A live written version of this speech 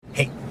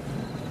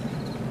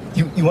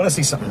You want to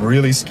see something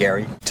really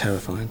scary?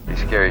 Terrifying.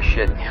 Pretty scary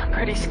shit. Yeah,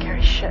 pretty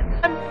scary shit.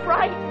 I'm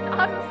frightened.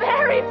 I'm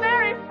very,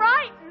 very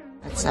frightened.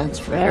 That sounds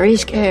very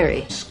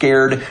scary.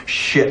 Scared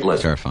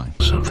shitless. Terrifying.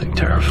 Something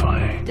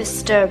terrifying.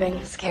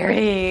 Disturbing.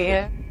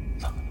 Scary.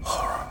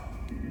 Horror.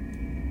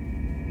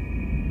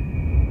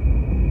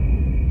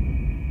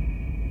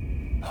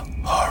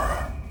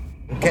 Horror.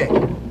 Okay.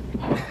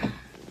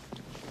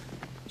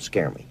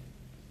 Scare me.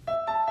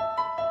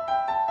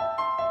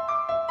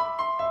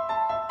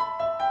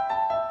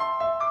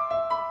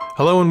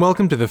 Hello and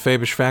welcome to the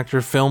Fabisch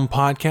Factor Film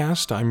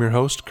Podcast. I'm your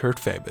host, Kurt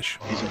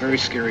Fabisch. He's a very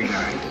scary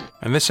guy.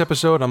 In this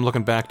episode, I'm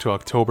looking back to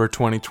October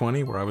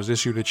 2020, where I was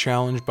issued a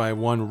challenge by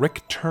one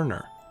Rick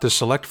Turner to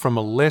select from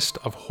a list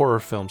of horror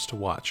films to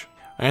watch.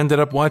 I ended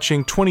up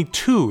watching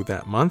 22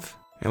 that month,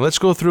 and let's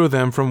go through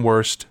them from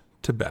worst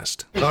to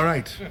best. All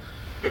right,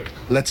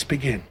 let's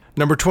begin.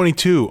 Number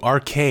 22,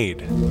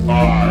 Arcade.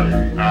 I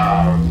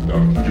am the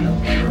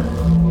future.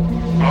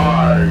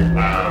 I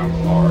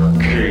am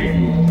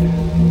Arcade.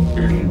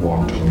 If you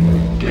want to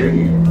play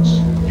games,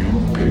 you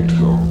picked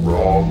the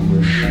wrong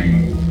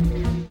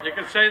machine. You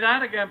can say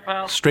that again,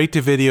 pal.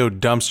 Straight-to-video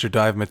dumpster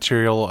dive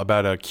material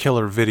about a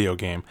killer video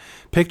game.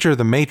 Picture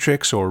The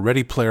Matrix or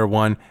Ready Player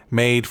One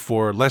made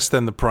for less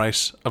than the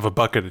price of a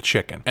bucket of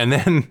chicken. And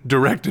then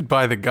directed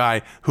by the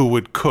guy who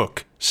would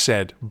cook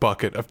said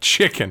bucket of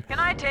chicken. Can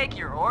I take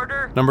your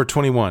order? Number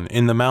 21,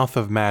 In the Mouth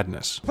of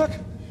Madness. Look,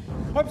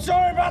 I'm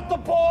sorry about the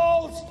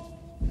balls.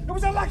 It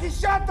was a lucky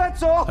shot,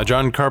 that's all. A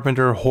John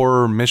Carpenter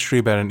horror mystery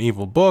about an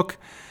evil book.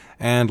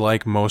 And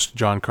like most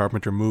John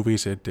Carpenter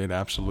movies, it did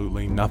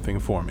absolutely nothing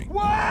for me.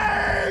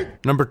 Wait!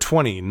 Number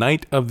 20,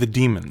 Night of the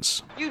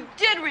Demons. You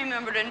did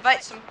remember to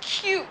invite some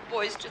cute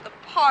boys to the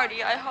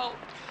party, I hope.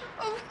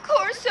 Of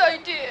course I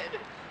did.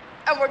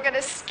 And we're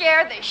gonna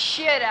scare the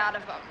shit out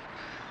of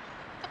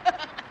them.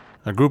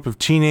 A group of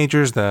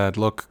teenagers that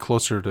look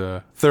closer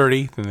to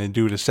 30 than they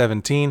do to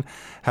 17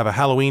 have a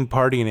Halloween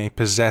party in a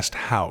possessed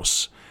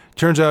house.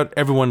 Turns out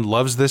everyone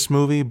loves this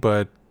movie,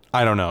 but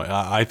I don't know.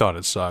 I thought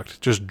it sucked.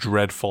 Just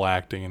dreadful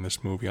acting in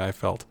this movie, I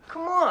felt.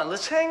 Come on,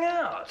 let's hang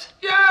out.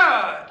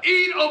 Yeah,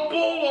 eat a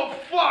bowl of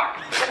fuck.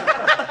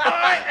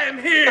 I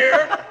am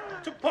here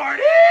to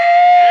party.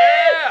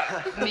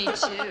 Yeah. Me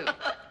too.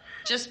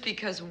 Just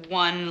because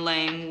one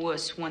lame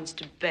wuss wants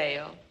to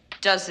bail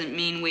doesn't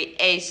mean we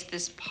ace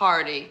this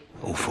party.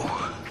 Awful.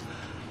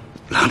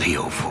 Bloody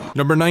awful.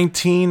 Number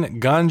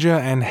 19, Ganja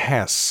and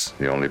Hess.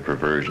 The only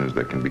perversions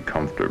that can be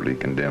comfortably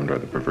condemned are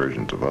the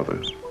perversions of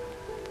others.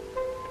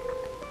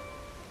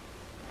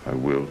 I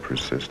will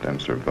persist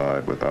and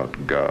survive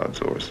without God's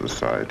or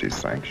society's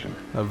sanction.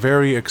 A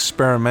very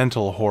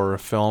experimental horror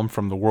film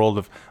from the world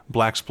of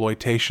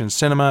blaxploitation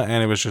cinema,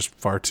 and it was just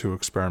far too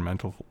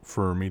experimental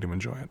for me to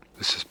enjoy it.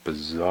 This is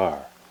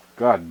bizarre.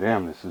 God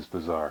damn, this is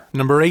bizarre.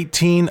 Number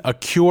 18, A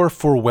Cure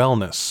for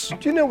Wellness.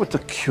 Do you know what the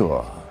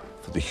cure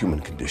for the human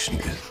condition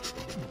is?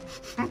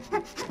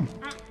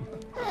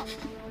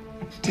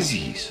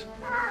 Disease.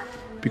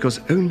 Because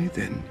only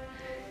then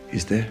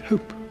is there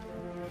hope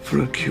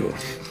for a cure.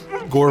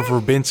 Gore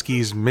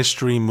Verbinski's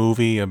mystery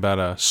movie about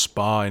a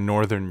spa in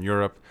Northern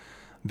Europe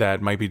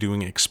that might be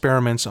doing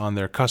experiments on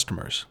their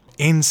customers.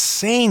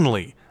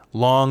 Insanely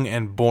long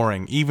and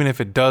boring, even if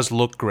it does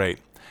look great,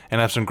 and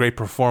have some great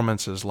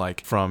performances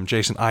like from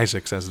Jason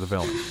Isaacs as the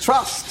villain.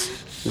 Trust,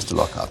 Mr.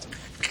 Lockhart.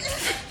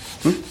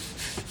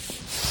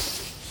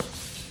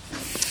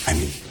 I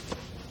mean,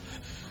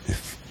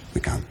 if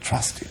we can't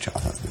trust each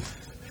other, then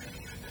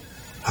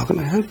how can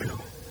I help you?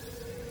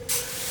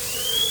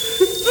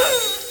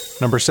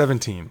 Number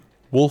 17,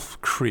 Wolf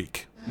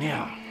Creek.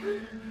 Now,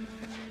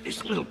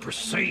 this little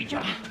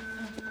procedure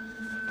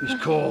is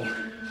called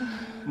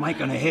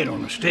making a head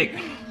on a stick.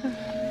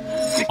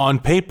 On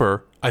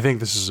paper, I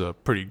think this is a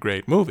pretty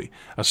great movie.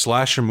 A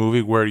slasher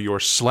movie where your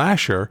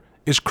slasher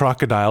is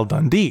Crocodile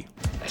Dundee.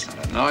 That's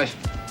not a knife.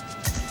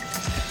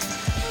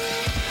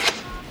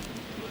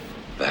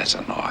 That's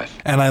a knife.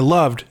 And I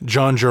loved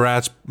John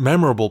Jarratt's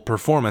memorable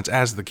performance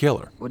as the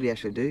killer. What did he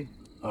actually do?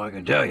 Oh, I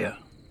can tell you,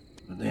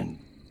 but then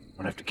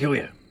I'll have to kill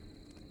you.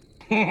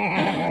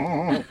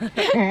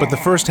 But the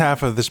first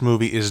half of this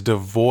movie is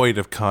devoid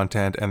of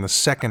content, and the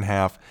second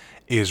half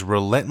is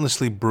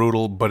relentlessly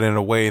brutal, but in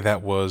a way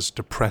that was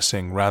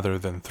depressing rather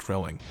than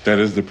thrilling. That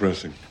is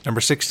depressing.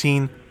 Number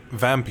 16,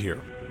 Vampire.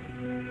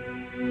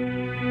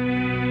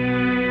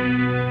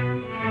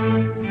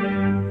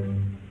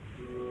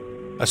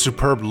 A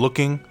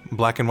superb-looking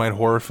black and white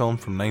horror film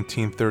from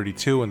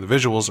 1932, and the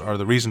visuals are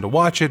the reason to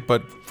watch it,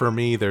 but for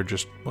me, there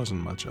just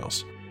wasn't much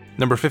else.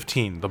 Number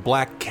 15, The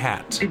Black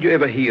Cat. Did you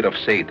ever hear of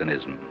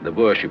Satanism, the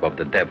worship of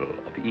the devil,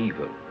 of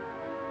evil?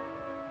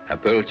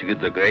 Approach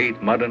with the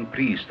great modern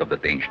priest of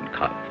that ancient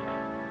cult.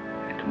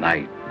 And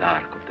tonight,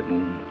 dark of the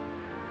moon,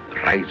 the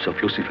rites of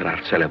Lucifer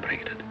are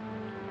celebrated.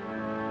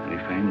 And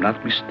if I am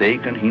not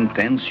mistaken, he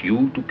intends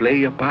you to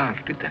play a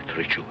part in that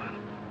ritual.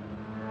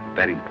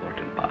 Very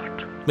important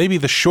part. Maybe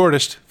the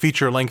shortest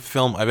feature-length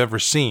film I've ever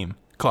seen,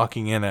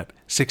 clocking in at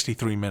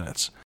 63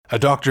 minutes. A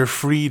doctor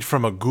freed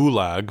from a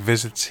gulag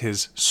visits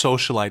his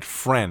socialite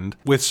friend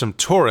with some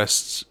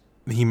tourists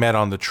he met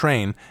on the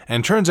train,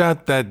 and turns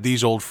out that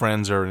these old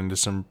friends are into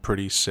some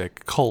pretty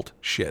sick cult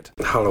shit.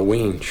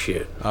 Halloween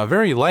shit.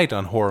 Very light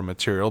on horror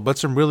material, but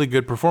some really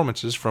good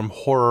performances from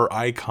horror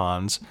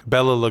icons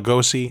Bela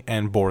Lugosi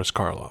and Boris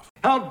Karloff.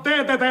 How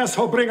dare that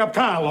asshole bring up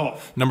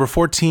Karloff? Number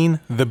 14,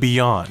 The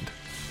Beyond.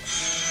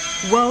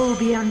 Woe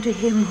be unto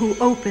him who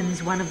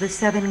opens one of the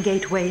 7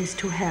 gateways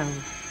to hell,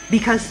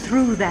 because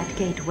through that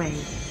gateway,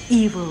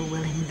 evil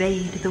will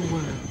invade the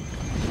world.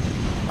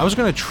 I was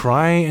going to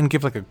try and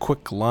give like a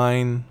quick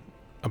line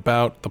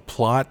about the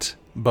plot,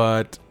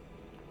 but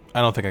I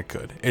don't think I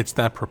could. It's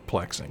that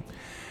perplexing.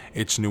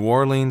 It's New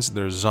Orleans,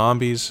 there's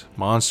zombies,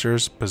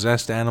 monsters,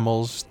 possessed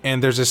animals,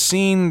 and there's a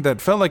scene that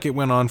felt like it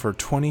went on for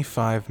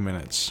 25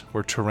 minutes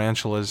where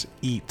tarantulas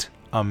eat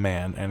a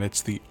man, and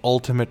it's the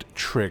ultimate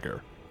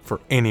trigger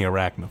for any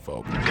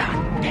arachnophobe.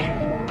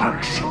 Goddamn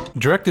bugs.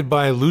 Directed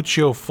by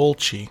Lucio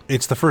Fulci,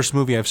 it's the first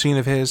movie I've seen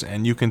of his,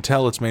 and you can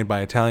tell it's made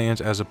by Italians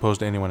as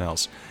opposed to anyone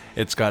else.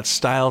 It's got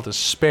style to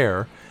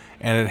spare,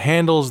 and it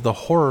handles the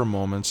horror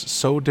moments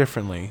so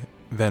differently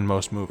than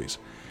most movies.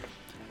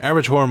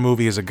 Average horror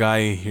movie is a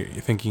guy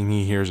thinking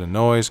he hears a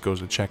noise, goes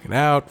to check it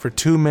out for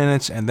 2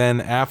 minutes, and then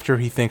after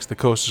he thinks the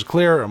coast is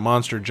clear, a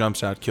monster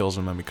jumps out, kills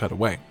him, and we cut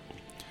away.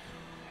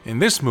 In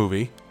this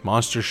movie,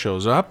 monster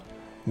shows up,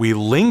 we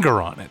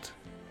linger on it,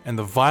 and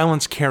the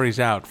violence carries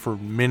out for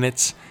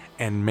minutes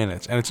and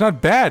minutes. And it's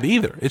not bad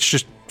either. It's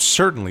just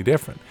certainly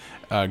different.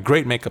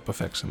 Great makeup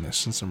effects in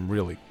this and some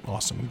really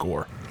awesome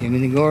gore. Give me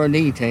the gore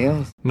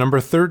details. Number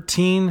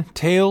 13,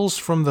 Tales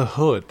from the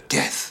Hood.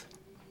 Death.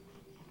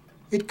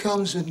 It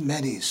comes in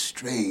many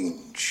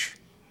strange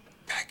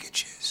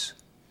packages.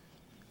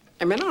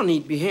 Hey, man, I don't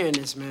need to be hearing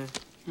this, man.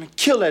 Man,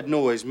 kill that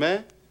noise,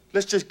 man.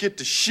 Let's just get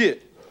the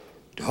shit.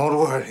 Don't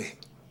worry.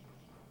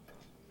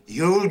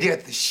 You'll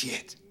get the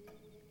shit.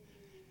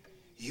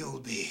 You'll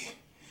be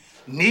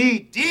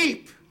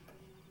knee-deep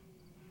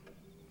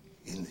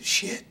in the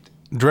shit.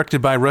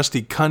 Directed by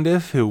Rusty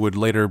Cundiff, who would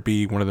later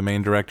be one of the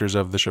main directors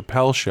of The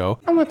Chappelle Show.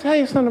 I'm gonna tell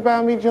you something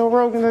about me, Joe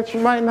Rogan, that you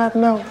might not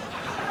know.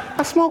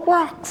 I smoke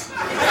rocks.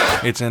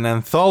 It's an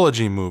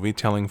anthology movie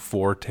telling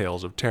 4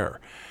 tales of terror.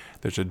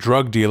 There's a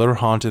drug dealer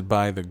haunted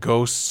by the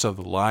ghosts of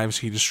the lives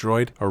he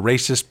destroyed, a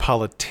racist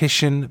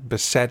politician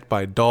beset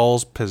by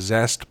dolls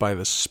possessed by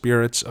the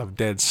spirits of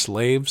dead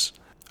slaves,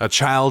 a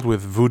child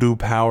with voodoo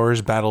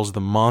powers battles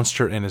the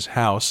monster in his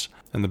house,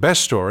 and the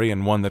best story,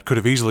 and one that could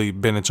have easily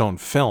been its own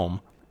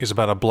film, is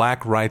about a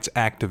black rights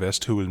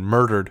activist who was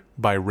murdered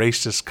by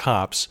racist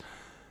cops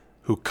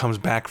who comes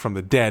back from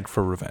the dead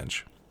for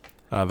revenge.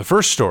 The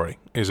first story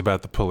is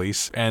about the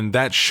police, and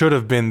that should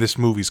have been this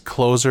movie's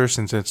closer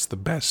since it's the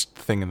best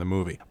thing in the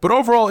movie. But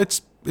overall,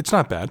 it's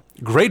not bad.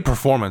 Great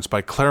performance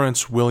by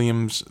Clarence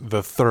Williams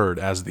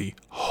III as the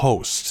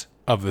host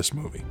of this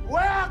movie.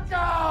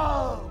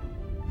 Welcome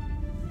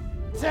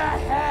to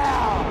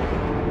hell!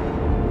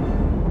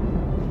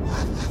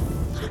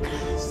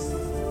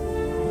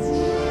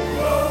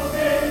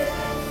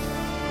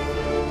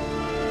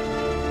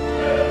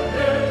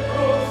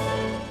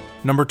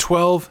 Number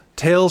 12,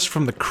 Tales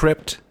from the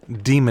Crypt,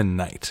 Demon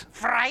Knight.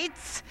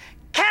 Frights,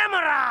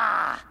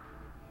 camera,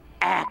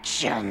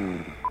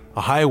 action.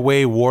 A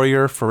highway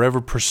warrior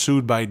forever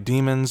pursued by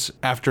demons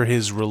after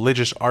his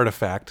religious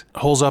artifact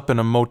holes up in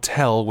a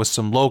motel with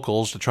some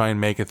locals to try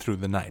and make it through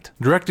the night.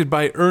 Directed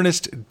by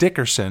Ernest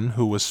Dickerson,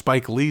 who was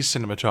Spike Lee's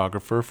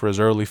cinematographer for his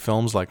early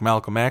films like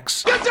Malcolm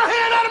X. Get your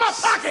hand out of my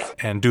pocket!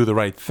 And Do the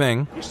Right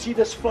Thing. You see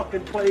this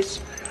fucking place?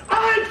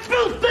 I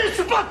built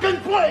this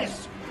fucking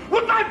place!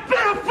 With my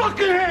bare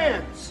fucking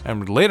hands! And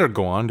would later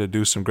go on to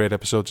do some great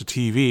episodes of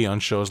TV on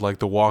shows like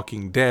The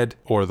Walking Dead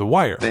or The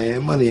Wire.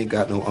 Man, money ain't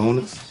got no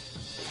owners.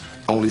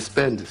 Only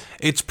spenders.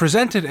 It's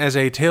presented as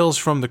a Tales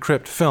from the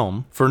Crypt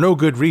film for no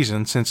good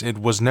reason, since it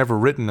was never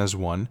written as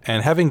one.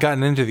 And having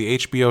gotten into the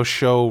HBO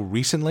show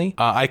recently,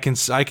 I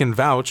can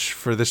vouch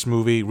for this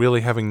movie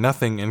really having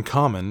nothing in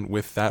common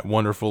with that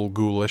wonderful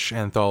ghoulish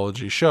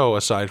anthology show,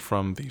 aside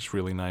from these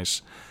really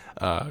nice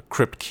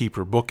Crypt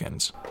Keeper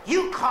bookends.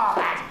 You call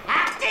that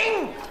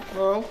acting?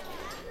 Well,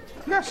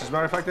 yes, as a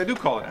matter of fact, I do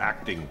call it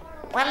acting.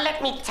 Well,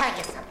 let me tell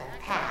you something,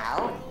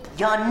 pal.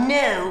 You're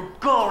no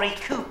Gory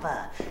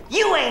Cooper.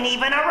 You ain't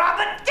even a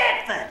Robert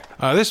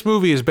Redford. This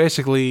movie is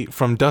basically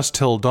From Dusk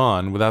Till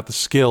Dawn without the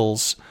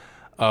skills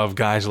of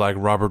guys like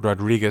Robert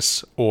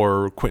Rodriguez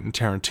or Quentin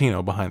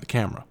Tarantino behind the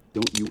camera.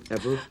 Don't you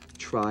ever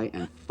try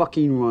and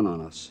fucking run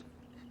on us.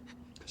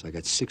 Because I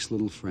got 6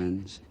 little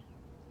friends,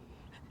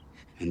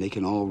 and they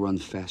can all run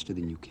faster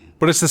than you can.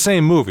 But it's the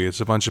same movie. It's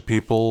a bunch of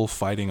people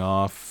fighting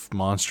off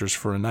monsters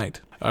for a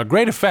night.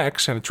 Great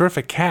effects and a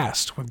terrific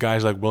cast with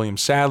guys like William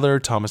Sadler,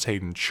 Thomas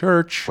Hayden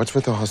Church. What's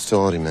with the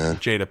hostility, man?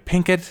 Jada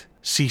Pinkett,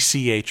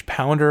 CCH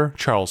Pounder,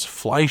 Charles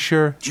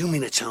Fleischer. Do you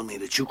mean to tell me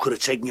that you could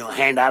have taken your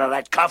hand out of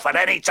that cuff at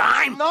any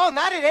time? No,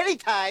 not at any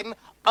time.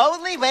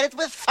 Only when it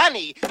was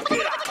funny.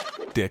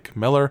 Dick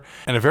Miller.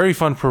 And a very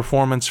fun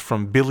performance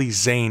from Billy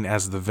Zane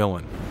as the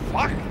villain.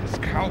 Fuck this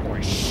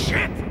cowboy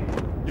shit.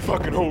 You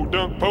fucking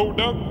ho-dunk,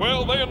 po-dunk,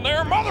 well then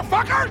there,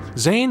 motherfuckers!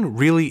 Zane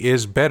really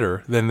is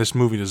better than this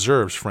movie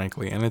deserves,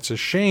 frankly, and it's a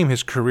shame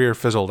his career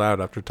fizzled out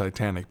after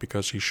Titanic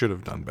because he should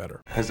have done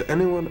better. Has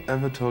anyone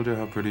ever told you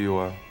how pretty you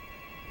are?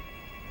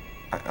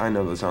 I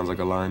know that sounds like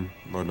a line.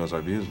 Lord knows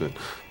I've used it,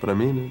 but I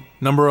mean it.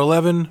 Number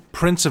 11,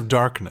 Prince of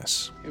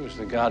Darkness. He was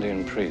the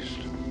guardian priest.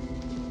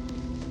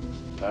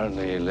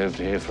 Apparently he lived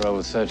here for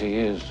over 30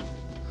 years.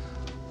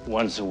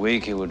 Once a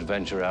week he would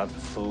venture out for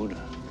food.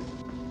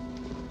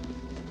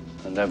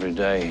 And every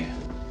day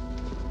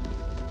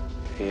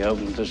he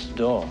opened this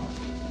door.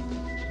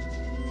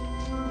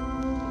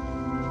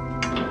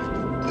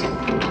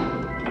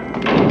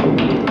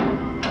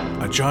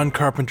 A John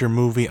Carpenter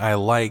movie I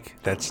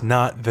like that's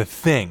not The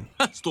Thing.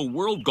 Has the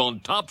world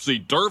gone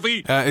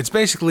topsy-turvy? It's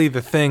basically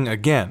The Thing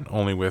again,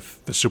 only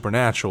with the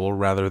supernatural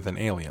rather than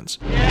aliens.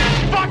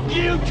 Fuck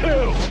you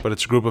too! But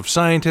it's a group of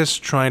scientists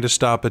trying to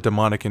stop a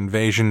demonic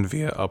invasion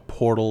via a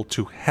portal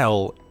to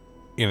hell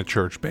in a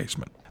church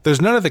basement. There's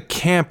none of the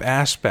camp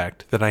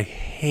aspect that I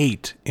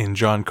hate in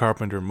John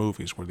Carpenter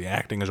movies, where the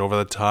acting is over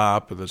the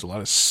top, but there's a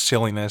lot of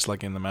silliness,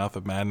 like in The Mouth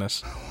of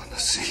Madness. I want to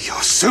see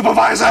your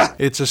supervisor!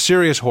 It's a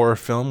serious horror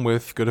film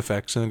with good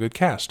effects and a good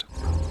cast.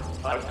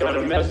 I've got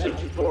a message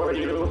for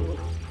you,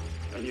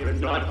 and you're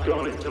not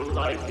going to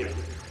like it.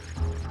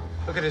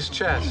 Look at his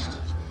chest.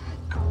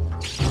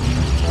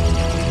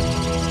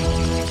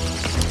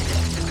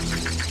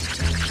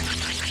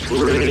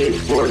 Ready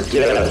for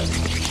death.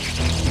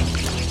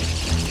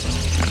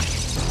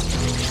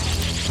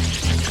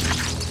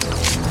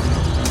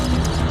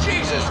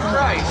 Jesus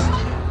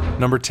Christ!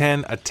 Number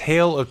 10, A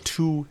Tale of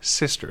Two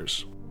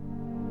Sisters.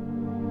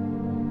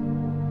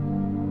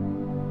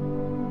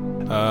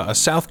 A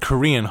South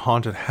Korean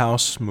haunted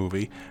house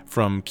movie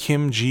from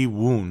Kim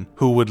Ji-woon,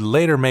 who would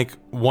later make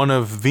one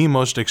of the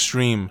most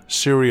extreme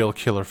serial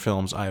killer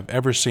films I have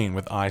ever seen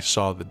with I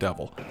Saw the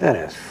Devil. That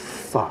is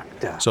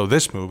fucked up. So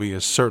this movie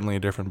is certainly a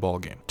different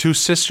ballgame. Two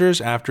sisters,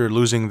 after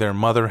losing their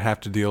mother, have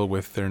to deal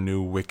with their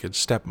new wicked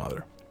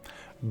stepmother.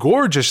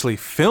 Gorgeously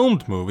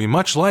filmed movie,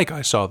 much like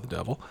I Saw the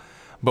Devil,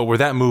 but where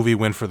that movie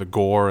went for the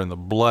gore and the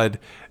blood,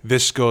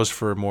 this goes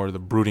for more of the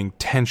brooding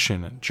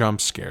tension and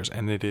jump scares,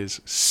 and it is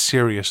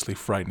seriously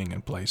frightening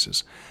in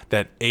places.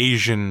 That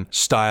Asian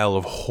style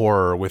of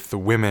horror with the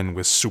women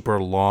with super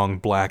long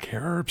black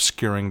hair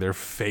obscuring their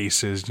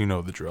faces, you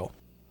know the drill.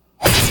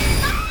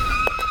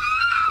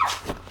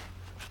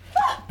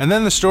 And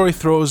then the story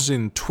throws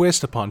in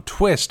twist upon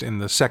twist in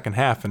the second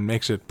half and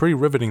makes it pretty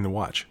riveting to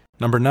watch.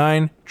 Number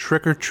 9,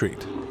 Trick or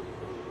Treat.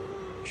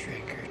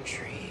 Trick or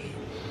treat.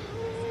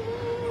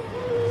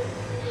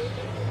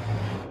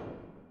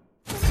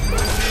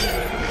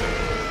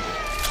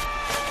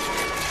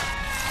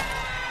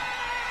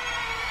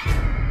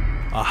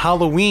 A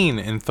Halloween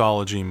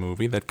anthology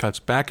movie that cuts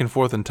back and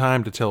forth in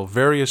time to tell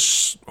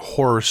various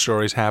horror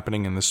stories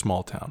happening in this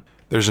small town.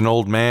 There's an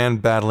old man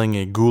battling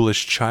a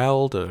ghoulish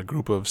child, a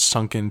group of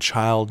sunken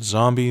child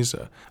zombies,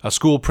 a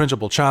school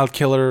principal child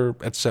killer,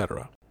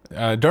 etc.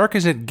 Dark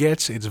as it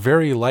gets, it's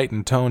very light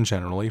in tone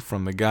generally,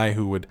 from the guy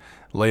who would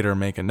later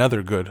make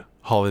another good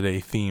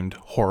holiday-themed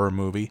horror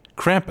movie,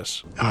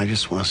 Krampus. I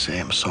just want to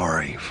say I'm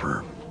sorry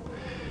for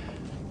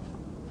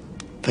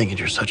thinking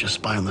you're such a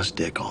spineless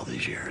dick all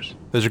these years.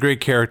 There's a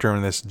great character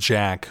in this,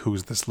 Jack,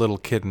 who's this little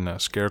kid in a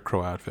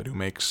scarecrow outfit who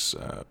makes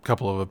a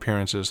couple of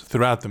appearances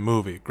throughout the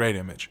movie. Great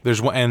image.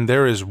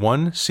 There is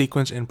one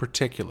sequence in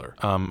particular,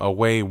 a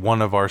way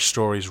one of our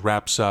stories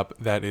wraps up,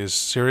 that is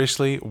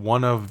seriously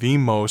one of the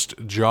most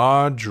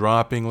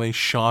jaw-droppingly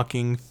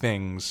shocking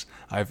things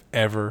I've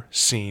ever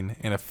seen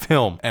in a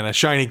film, and a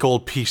shiny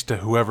gold piece to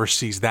whoever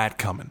sees that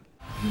coming.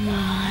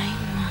 My,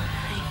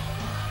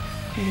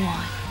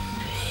 what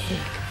big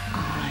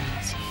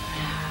eyes you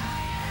have.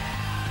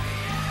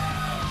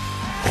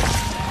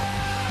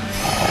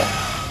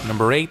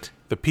 Number 8,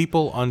 The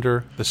People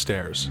Under the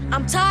Stairs.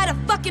 I'm tired of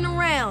fucking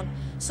around,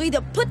 so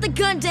either put the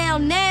gun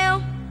down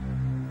now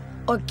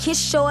or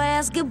kiss your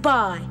ass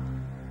goodbye,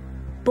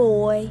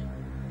 boy.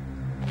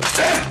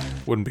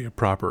 Wouldn't be a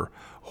proper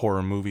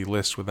horror movie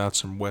list without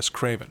some Wes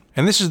Craven.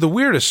 And this is the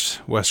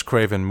weirdest Wes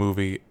Craven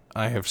movie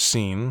I have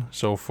seen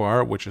so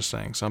far, which is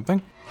saying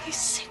something. He's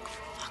sick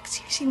for fuck's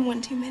sake. You've seen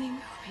one too many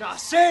movies. Nah,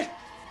 Sid,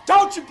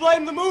 don't you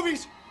blame the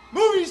movies.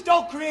 Movies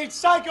don't create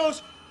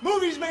psychos.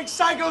 Movies make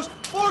psychos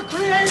or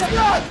create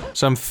blood.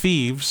 Some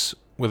thieves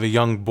with a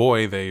young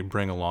boy they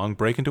bring along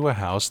break into a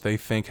house they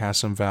think has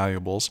some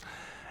valuables,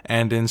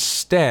 and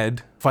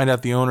instead find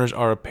out the owners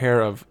are a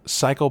pair of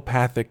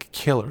psychopathic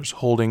killers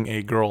holding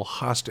a girl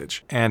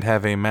hostage and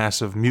have a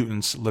mass of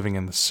mutants living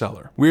in the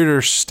cellar.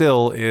 Weirder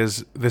still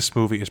is this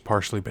movie is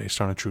partially based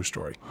on a true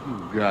story.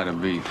 You gotta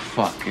be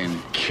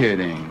fucking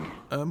kidding.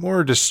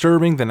 More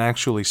disturbing than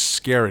actually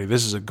scary.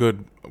 This is a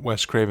good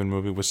Wes Craven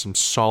movie with some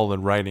solid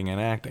writing and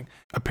acting.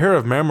 A pair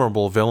of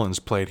memorable villains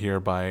played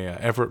here by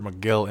Everett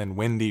McGill and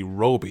Wendy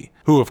Roby,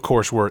 who of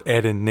course were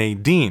Ed and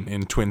Nadine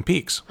in Twin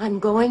Peaks. I'm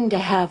going to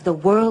have the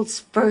world's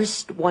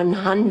first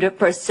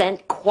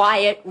 100%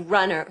 quiet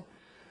runner.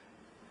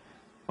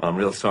 Well, I'm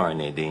real sorry,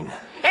 Nadine.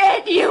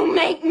 Ed, you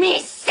make me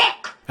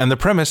sick! And the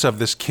premise of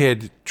this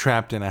kid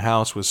trapped in a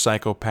house with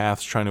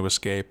psychopaths trying to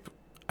escape,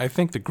 I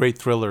think the great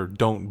thriller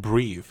Don't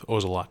Breathe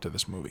owes a lot to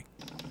this movie.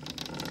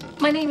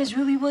 My name is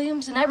Ruby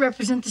Williams, and I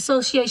represent the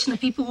Association of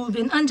People who have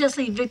been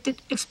unjustly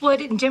evicted,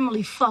 exploited, and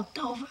generally fucked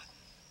over.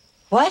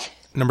 What?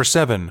 Number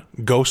 7,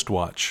 Ghost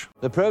Watch.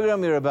 The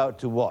program you're about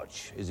to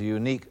watch is a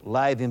unique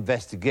live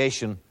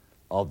investigation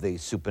of the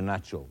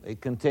supernatural.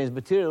 It contains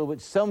material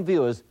which some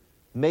viewers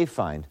may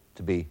find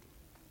to be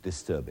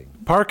disturbing.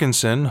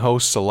 Parkinson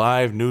hosts a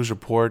live news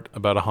report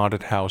about a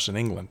haunted house in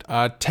England.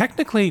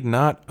 Technically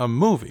not a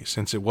movie,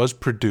 since it was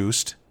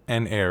produced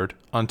and aired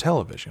on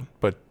television,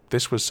 but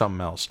this was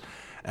something else.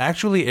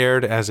 Actually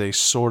aired as a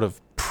sort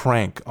of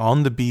prank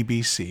on the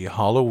BBC,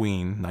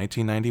 Halloween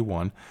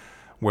 1991,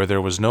 where there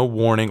was no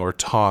warning or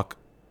talk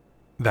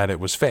that it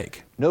was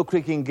fake. No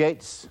creaking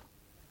gates,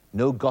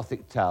 no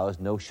Gothic towers,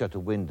 no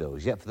shuttered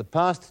windows. Yet for the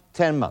past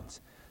 10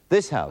 months,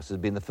 this house has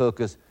been the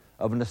focus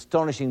of an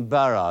astonishing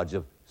barrage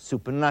of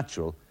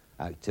supernatural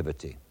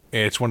activity.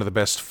 It's one of the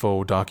best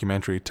faux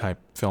documentary type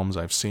films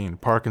I've seen.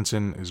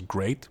 Parkinson is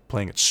great,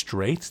 playing it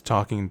straight,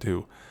 talking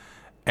to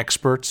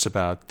experts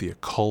about the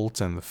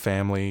occult and the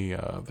family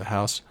of the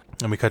house.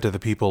 And we cut to the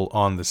people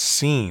on the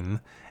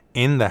scene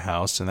in the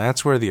house, and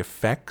that's where the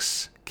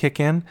effects kick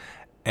in.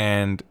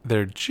 And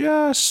they're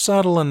just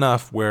subtle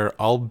enough where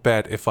I'll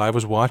bet if I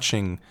was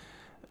watching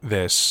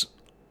this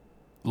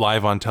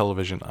live on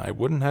television, I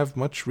wouldn't have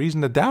much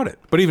reason to doubt it.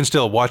 But even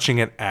still, watching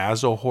it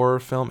as a horror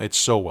film, it's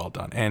so well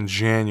done and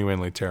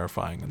genuinely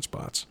terrifying in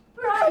spots.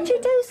 Could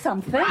you do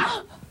something?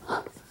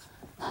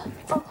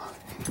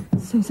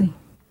 Susie.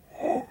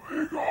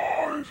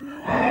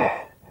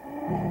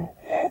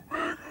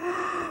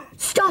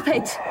 Stop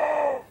it!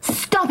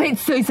 Stop it,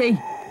 Susie!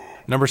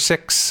 Number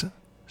 6,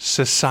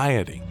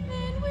 Society.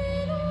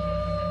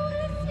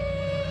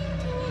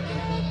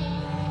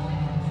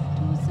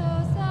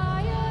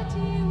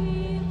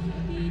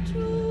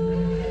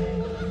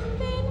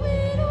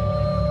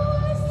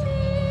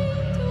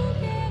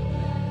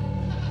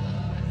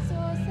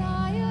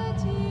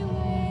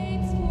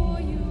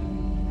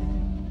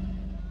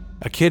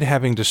 A kid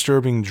having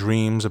disturbing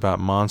dreams about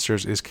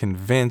monsters is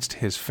convinced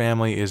his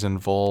family is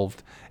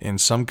involved in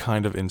some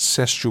kind of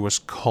incestuous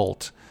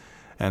cult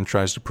and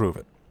tries to prove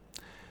it.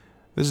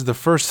 This is the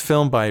first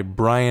film by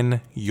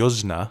Brian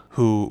Yuzna,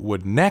 who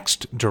would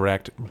next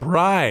direct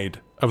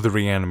Bride of the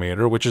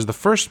Reanimator, which is the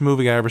first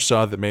movie I ever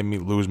saw that made me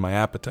lose my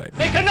appetite.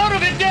 Make a note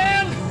of it,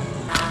 Dan!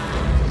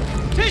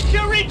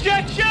 Tissue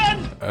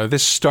rejection!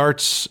 This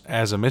starts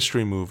as a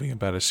mystery movie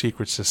about a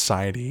secret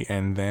society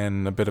and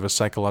then a bit of a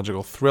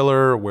psychological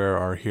thriller where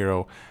our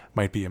hero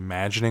might be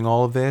imagining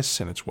all of this,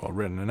 and it's well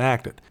written and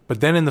acted.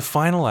 But then in the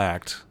final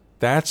act,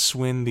 that's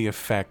when the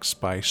effects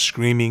by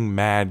Screaming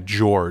Mad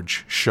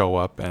George show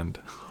up, and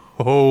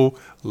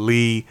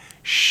holy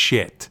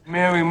shit.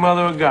 Mary,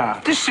 Mother of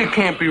God, this shit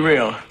can't be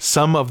real.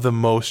 Some of the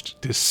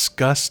most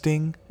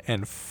disgusting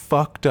and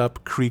fucked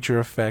up creature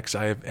effects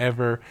I have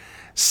ever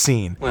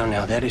seen. Well,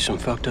 now that is some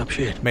fucked up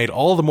shit. Made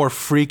all the more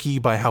freaky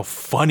by how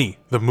funny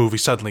the movie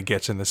suddenly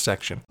gets in this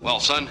section. Well,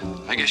 son,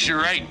 I guess you're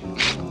right.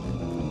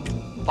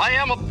 I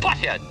am a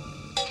butthead.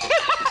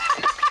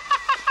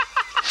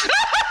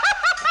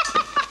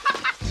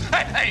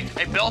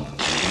 Hey, Bill.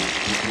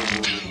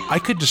 I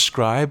could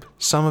describe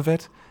some of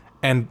it,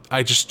 and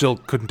I just still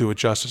couldn't do it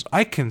justice.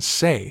 I can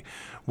say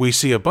we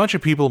see a bunch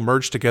of people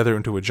merge together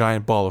into a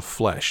giant ball of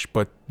flesh,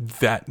 but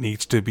that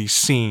needs to be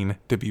seen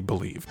to be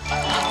believed.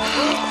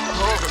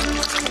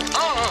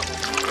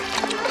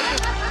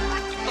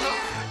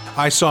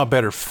 I saw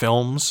better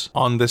films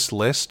on this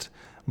list,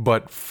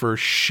 but for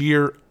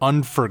sheer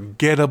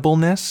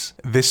unforgettableness,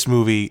 this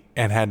movie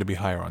had to be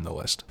higher on the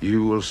list.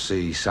 You will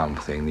see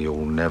something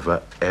you'll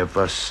never,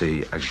 ever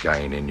see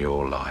again in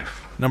your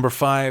life. Number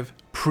 5,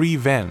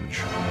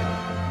 Prevenge.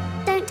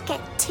 Don't get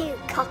too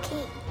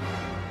cocky.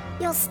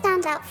 You'll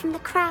stand out from the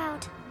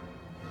crowd.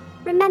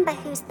 Remember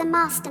who's the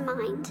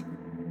mastermind.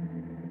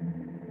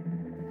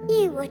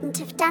 You wouldn't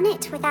have done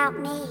it without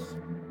me,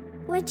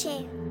 would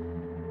you?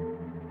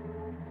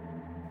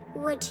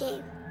 Would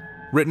you?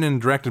 Written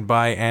and directed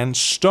by and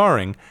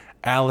starring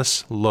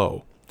Alice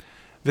Lowe.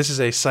 This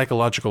is a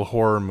psychological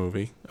horror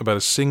movie about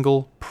a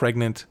single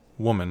pregnant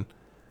woman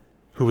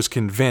who is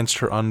convinced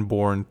her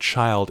unborn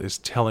child is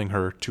telling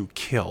her to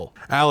kill.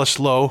 Alice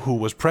Lowe, who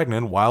was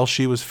pregnant while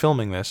she was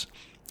filming this,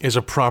 is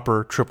a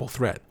proper triple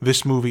threat.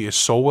 This movie is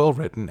so well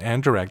written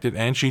and directed,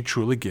 and she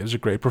truly gives a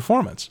great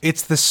performance.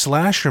 It's the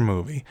slasher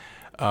movie,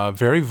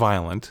 very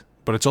violent,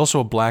 but it's also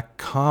a black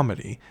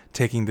comedy,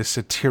 taking this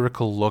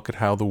satirical look at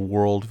how the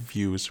world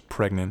views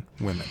pregnant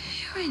women.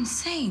 You're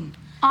insane.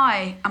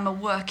 I am a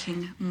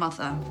working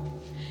mother.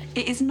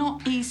 It is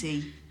not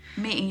easy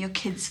meeting your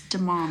kids'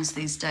 demands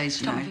these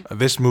days, you know.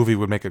 This movie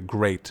would make a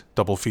great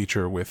double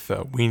feature with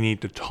We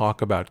Need to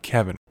Talk About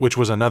Kevin, which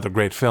was another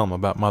great film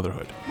about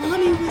motherhood.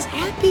 Mommy was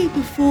happy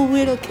before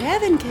little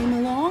Kevin came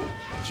along.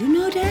 Did you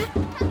know that?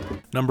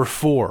 Number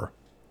 4,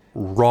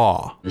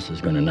 Raw. This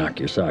is going to knock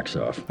your socks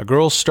off. A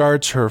girl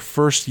starts her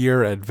first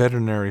year at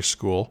veterinary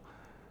school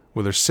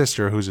with her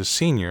sister, who's a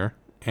senior,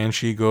 and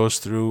she goes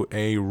through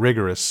a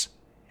rigorous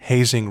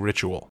hazing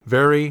ritual.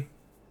 Very,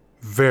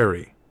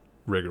 very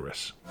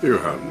rigorous. You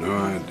have no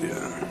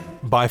idea.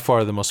 By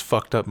far the most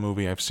fucked up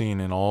movie I've seen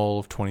in all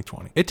of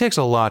 2020. It takes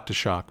a lot to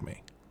shock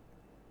me.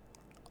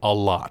 A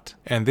lot.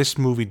 And this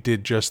movie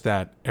did just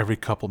that every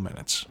couple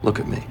minutes. Look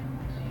at me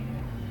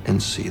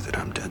and see that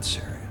I'm dead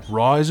serious.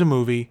 Raw is a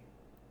movie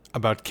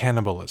about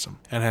cannibalism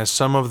and has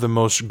some of the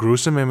most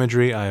gruesome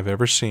imagery I have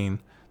ever seen,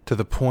 to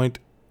the point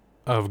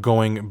of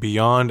going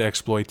beyond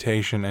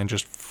exploitation and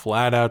just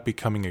flat out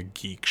becoming a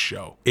geek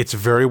show. It's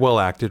very well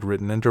acted,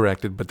 written and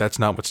directed, but that's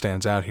not what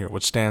stands out here.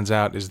 What stands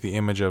out is the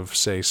image of,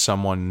 say,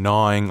 someone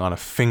gnawing on a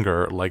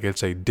finger like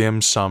it's a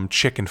dim sum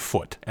chicken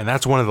foot. And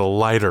that's one of the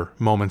lighter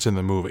moments in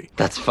the movie.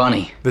 That's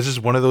funny. This is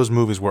one of those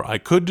movies where I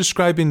could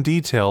describe in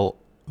detail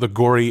the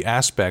gory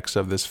aspects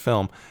of this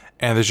film,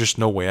 and there's just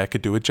no way I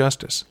could do it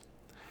justice.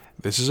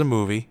 This is a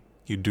movie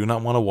you do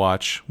not want to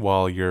watch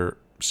while you're,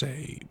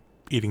 say,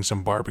 eating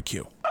some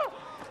barbecue.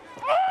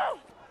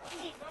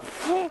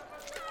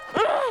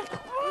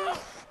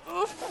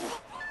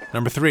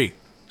 Number 3,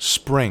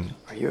 Spring.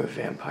 Are you a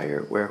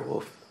vampire,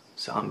 werewolf,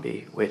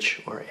 zombie, witch,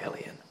 or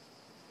alien?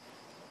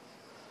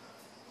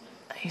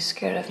 Are you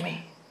scared of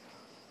me?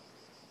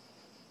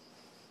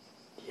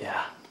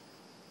 Yeah.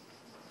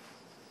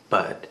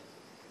 But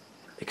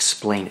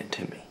explain it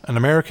to me. An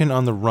American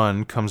on the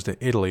run comes to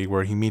Italy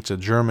where he meets a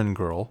German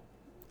girl,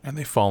 and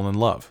they fall in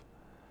love.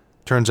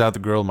 Turns out the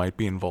girl might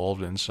be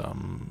involved in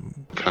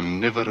some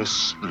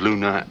carnivorous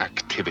lunar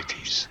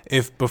activities.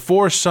 If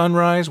Before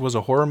Sunrise was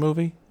a horror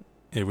movie,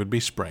 it would be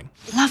Spring.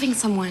 Loving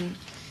someone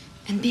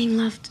and being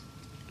loved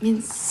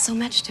means so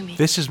much to me.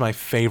 This is my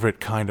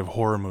favorite kind of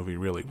horror movie,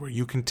 really, where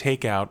you can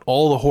take out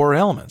all the horror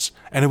elements,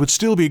 and it would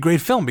still be a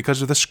great film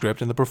because of the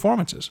script and the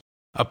performances.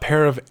 A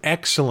pair of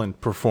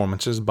excellent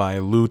performances by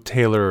Lou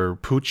Taylor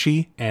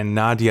Pucci and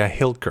Nadia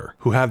Hilker,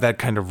 who have that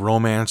kind of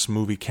romance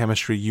movie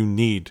chemistry you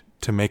need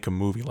to make a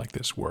movie like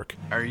this work.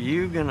 Are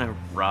you gonna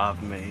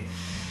rob me?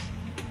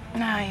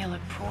 No, you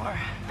look poor.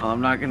 Well,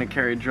 I'm not gonna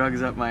carry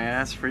drugs up my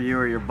ass for you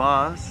or your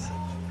boss.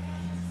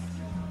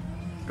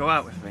 Go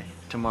out with me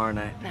tomorrow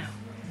night. No.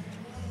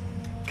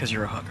 Because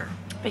you're a hooker.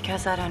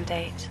 Because I don't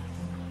date.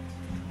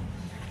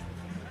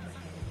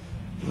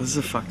 This is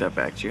a fucked up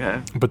act you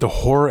have. But the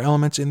horror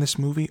elements in this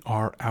movie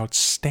are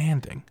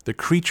outstanding. The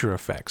creature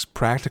effects,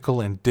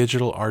 practical and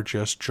digital, are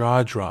just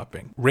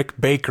jaw-dropping.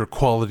 Rick Baker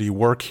quality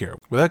work here.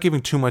 Without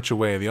giving too much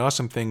away, the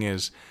awesome thing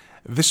is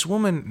this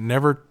woman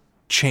never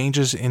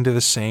changes into the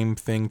same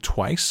thing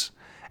twice.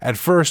 At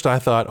first, I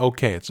thought,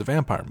 okay, it's a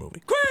vampire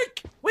movie.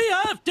 Quick! We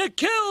have to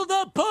kill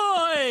the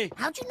boy!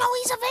 How'd you know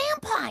he's a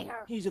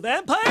vampire? He's a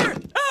vampire?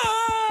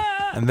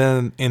 Ah! And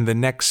then in the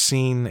next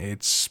scene,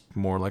 it's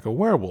more like a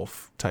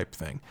werewolf type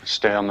thing.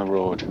 Stay on the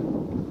road.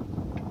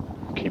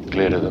 Keep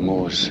clear of the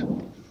moors.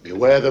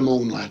 Beware the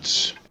moon,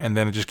 lads. And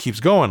then it just keeps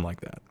going like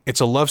that. It's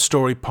a love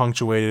story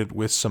punctuated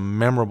with some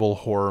memorable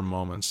horror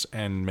moments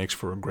and makes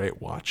for a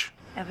great watch.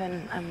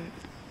 Evan,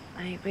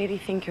 I really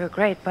think you're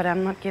great, but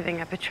I'm not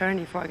giving up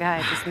paternity for a guy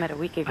I just met a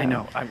week ago. I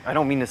know. I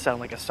don't mean to sound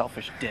like a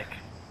selfish dick.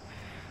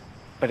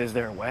 But is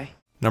there a way?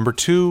 Number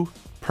 2,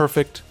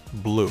 Perfect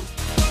Blue.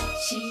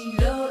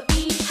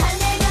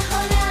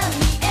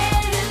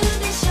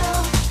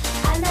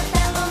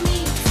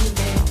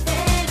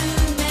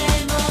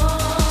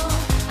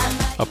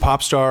 A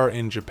pop star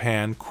in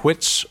Japan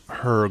quits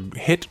her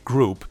hit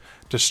group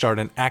to start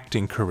an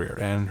acting career,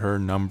 and her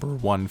number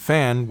 1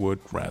 fan would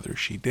rather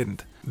she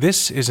didn't.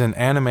 This is an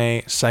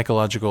anime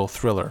psychological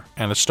thriller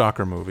and a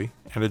stalker movie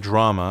and a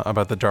drama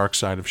about the dark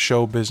side of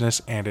show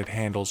business, and it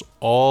handles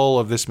all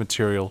of this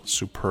material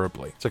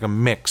superbly. It's like a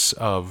mix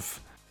of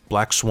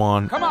Black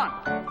Swan. Come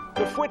on!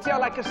 The foot here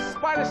like a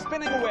spider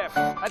spinning a web.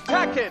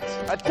 Attack it!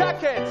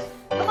 Attack it!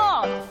 Come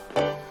on!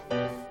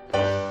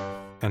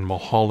 And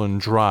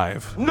Mulholland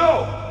Drive.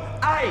 No!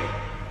 I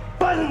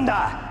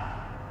Banda!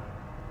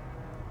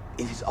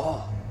 It is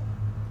all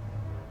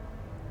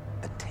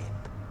a tape.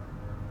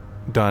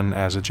 Done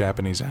as a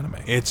Japanese anime.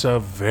 It's a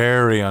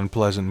very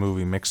unpleasant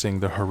movie, mixing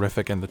the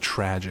horrific and the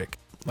tragic.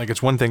 Like,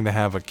 it's one thing to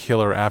have a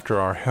killer after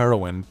our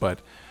heroine, but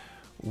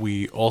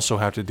we also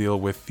have to deal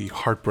with the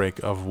heartbreak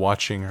of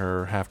watching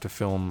her have to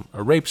film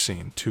a rape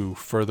scene to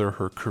further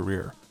her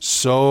career.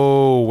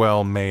 So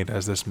well made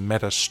as this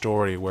meta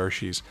story where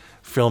she's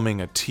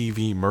filming a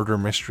TV murder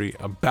mystery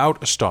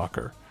about a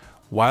stalker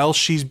while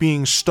she's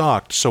being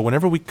stalked. So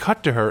whenever we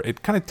cut to her,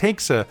 it kind of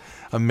takes a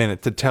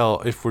minute to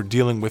tell if we're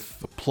dealing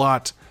with the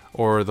plot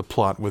or the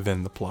plot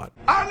within the plot.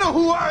 I know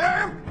who I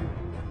am!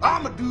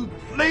 I'm a dude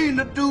playing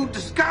a dude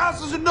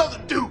disguised as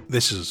another dude!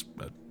 This is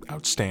an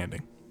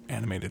outstanding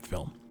animated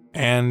film.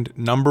 And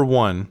number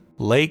 1,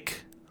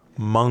 Lake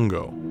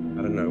Mungo.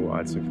 I don't know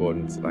why it's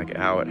important, like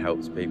how it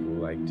helps people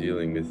like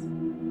dealing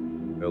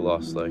with their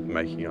loss, like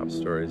making up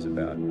stories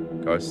about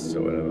ghosts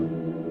or whatever.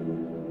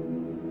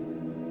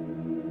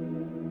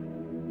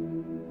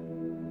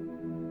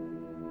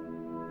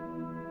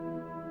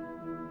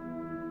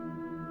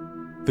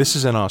 This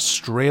is an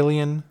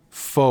Australian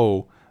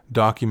faux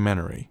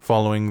documentary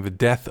following the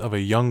death of a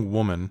young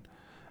woman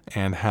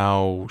and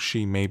how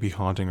she may be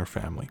haunting her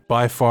family.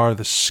 By far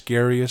the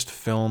scariest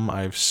film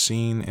I've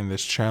seen in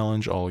this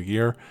challenge all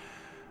year.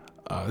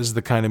 This is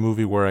the kind of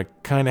movie where I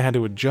kind of had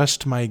to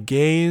adjust my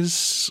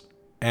gaze,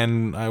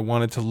 and I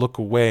wanted to look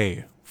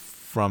away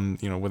from,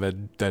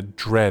 with that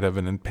dread of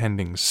an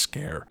impending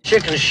scare.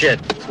 Chicken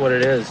shit, that's what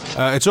it is.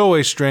 It's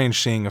always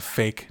strange seeing a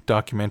fake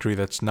documentary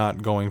that's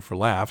not going for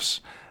laughs,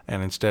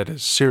 and instead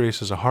is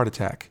serious as a heart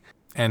attack.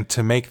 And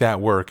to make that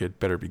work, it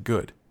better be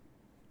good.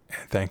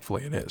 And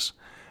thankfully it is.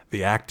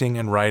 The acting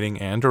and writing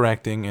and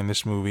directing in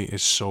this movie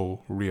is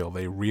so real.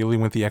 They really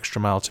went the extra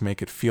mile to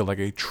make it feel like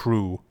a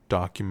true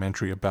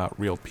documentary about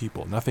real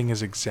people. Nothing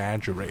is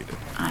exaggerated.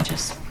 I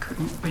just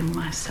couldn't bring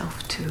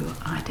myself to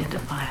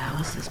identify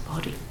Alice's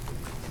body.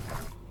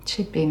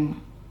 She'd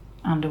been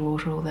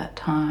underwater all that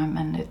time,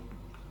 and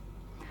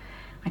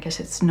I guess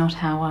it's not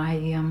how I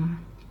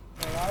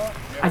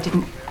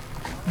didn't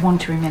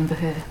want to remember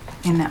her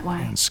in that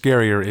way. And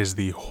scarier is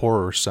the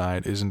horror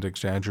side isn't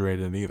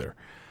exaggerated either.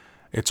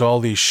 It's all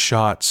these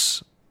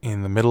shots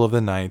in the middle of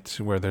the night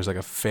where there's like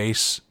a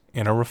face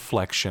in a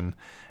reflection,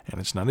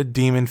 and it's not a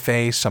demon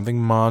face, something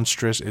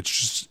monstrous.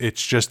 It's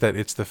just that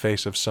it's the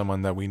face of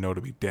someone that we know to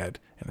be dead,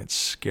 and it's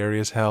scary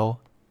as hell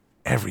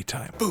every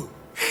time.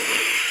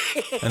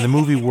 And the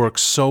movie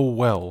works so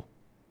well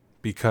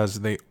because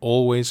they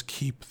always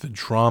keep the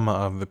drama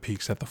of the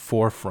Peaks at the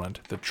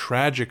forefront, the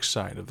tragic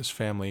side of this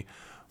family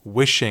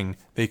wishing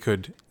they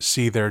could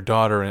see their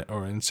daughter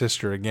and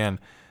sister again,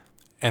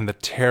 and the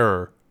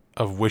terror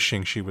of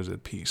wishing she was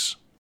at peace.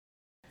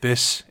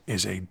 This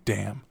is a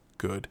damn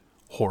good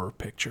horror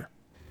picture.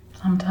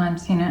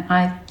 Sometimes,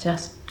 I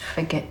just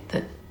forget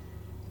that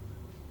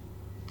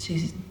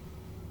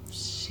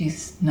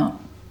she's not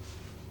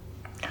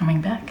coming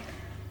back.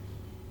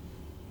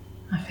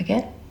 I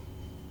forget.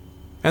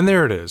 And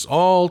there it is,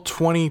 all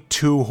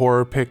 22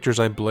 horror pictures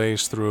I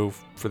blazed through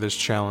for this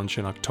challenge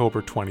in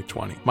October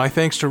 2020. My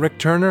thanks to Rick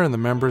Turner and the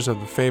members of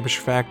the Fabisch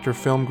Factor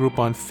Film Group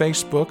on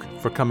Facebook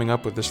for coming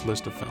up with this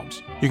list of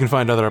films. You can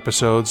find other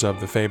episodes of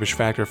the Fabisch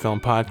Factor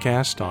Film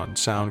Podcast on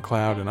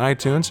SoundCloud and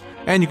iTunes,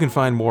 and you can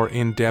find more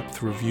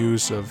in-depth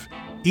reviews of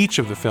each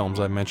of the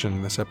films I mentioned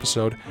in this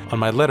episode on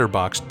my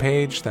Letterboxd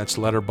page. That's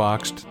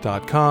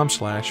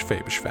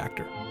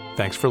letterboxd.com/FabishFactor.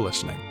 Thanks for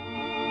listening.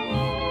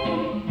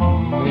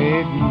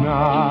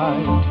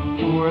 Midnight,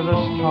 were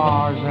the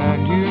stars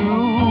and you.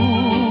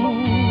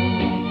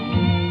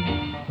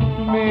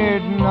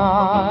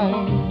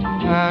 Midnight,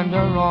 and a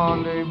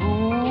rendezvous.